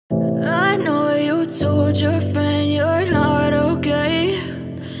told your friend you're not okay,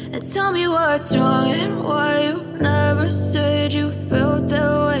 and tell me what's wrong and why you never said you felt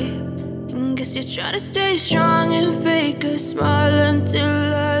that way. And guess you're trying to stay strong and fake a smile until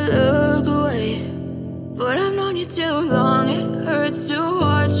I look away. But I've known you too long, it hurts to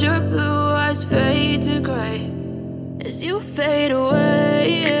watch your blue eyes fade to gray as you fade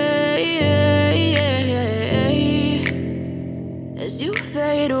away, as you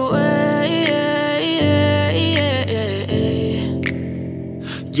fade away.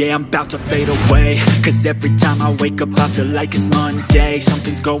 Yeah, I'm about to fade away, cause every time I wake up I feel like it's Monday.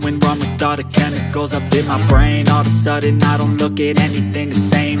 Something's going wrong with all the chemicals up in my brain. All of a sudden I don't look at anything the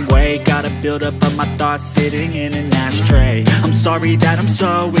same way. Gotta build up of my thoughts sitting in an ashtray. I'm sorry that I'm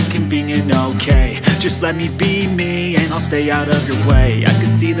so inconvenient, okay. Just let me be me and I'll stay out of your way. I can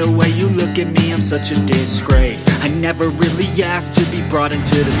see the way you look at me, I'm such a disgrace. I never really asked to be brought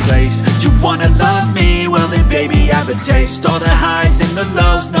into this place. You wanna love me? Well then baby I have a taste. All the highs and the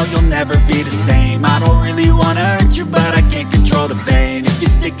lows, no you'll never be the same. I don't really wanna hurt you but I can't control the pain. If you're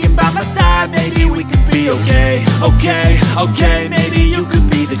sticking by my side maybe we could be okay. Okay, maybe you could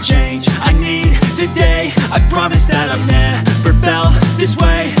be the change I need today. I promise that I've never felt this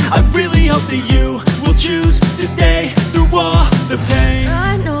way. I really hope that you will choose to stay through all the pain.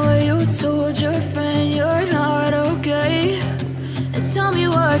 I know you told your friend you're not okay, and tell me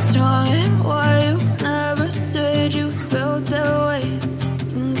what's wrong and why you never said you felt that way.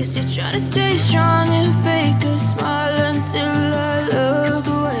 Guess you're trying to stay strong and fake a smile until I look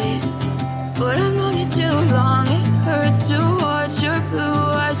away. But I've known you too long, it hurts to watch your blue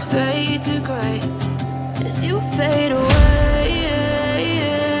eyes fade to gray as you fade away,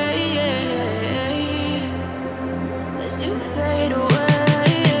 as you fade away,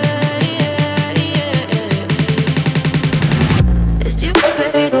 as you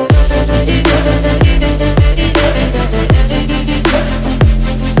fade away.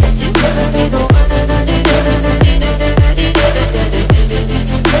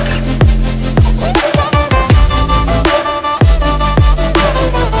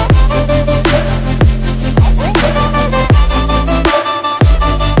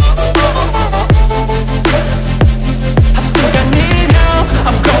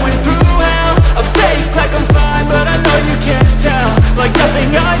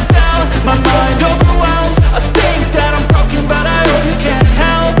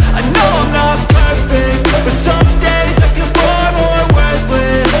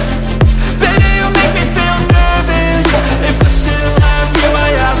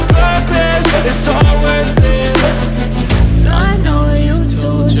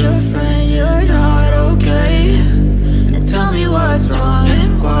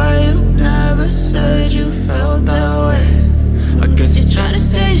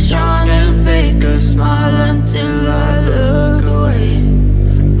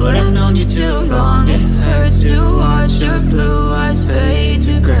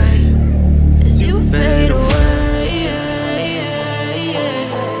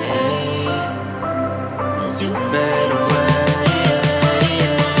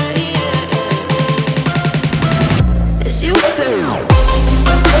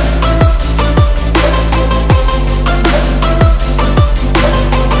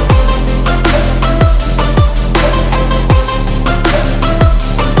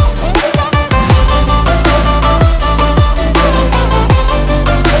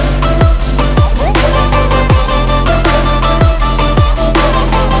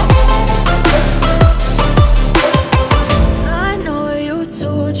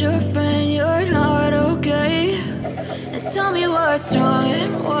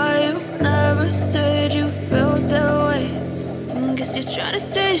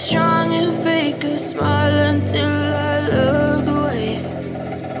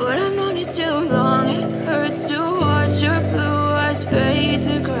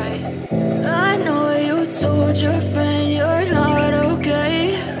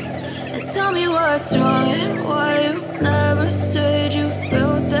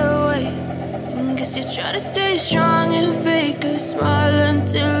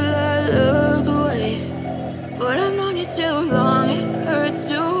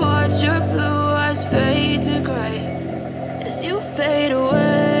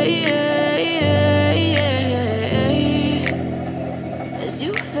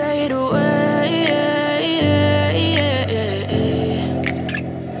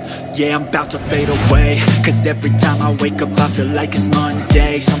 Yeah, I'm about to fade away, cause every time I wake up I feel like it's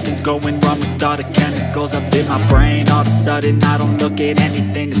Monday. Something's going wrong with all the chemicals up in my brain. All of a sudden I don't look at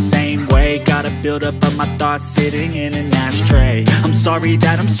anything the same way. Gotta build up of my thoughts sitting in an ashtray. I'm sorry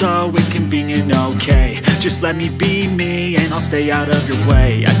that I'm so inconvenient, okay. Just let me be me and I'll stay out of your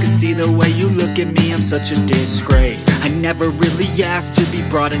way. I can see the way you look at me, I'm such a disgrace. I never really asked to be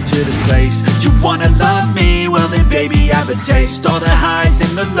brought into this place. You wanna love me? Well then baby I have a taste. All the highs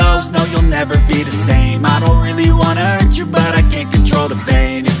and the lows, no you'll never be the same. I don't really wanna hurt you but I can't control the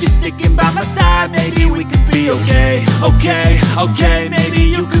pain. If you're sticking by my side, maybe we could be okay. Okay, maybe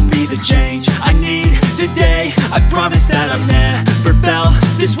you could be the change I need today. I promise that I've never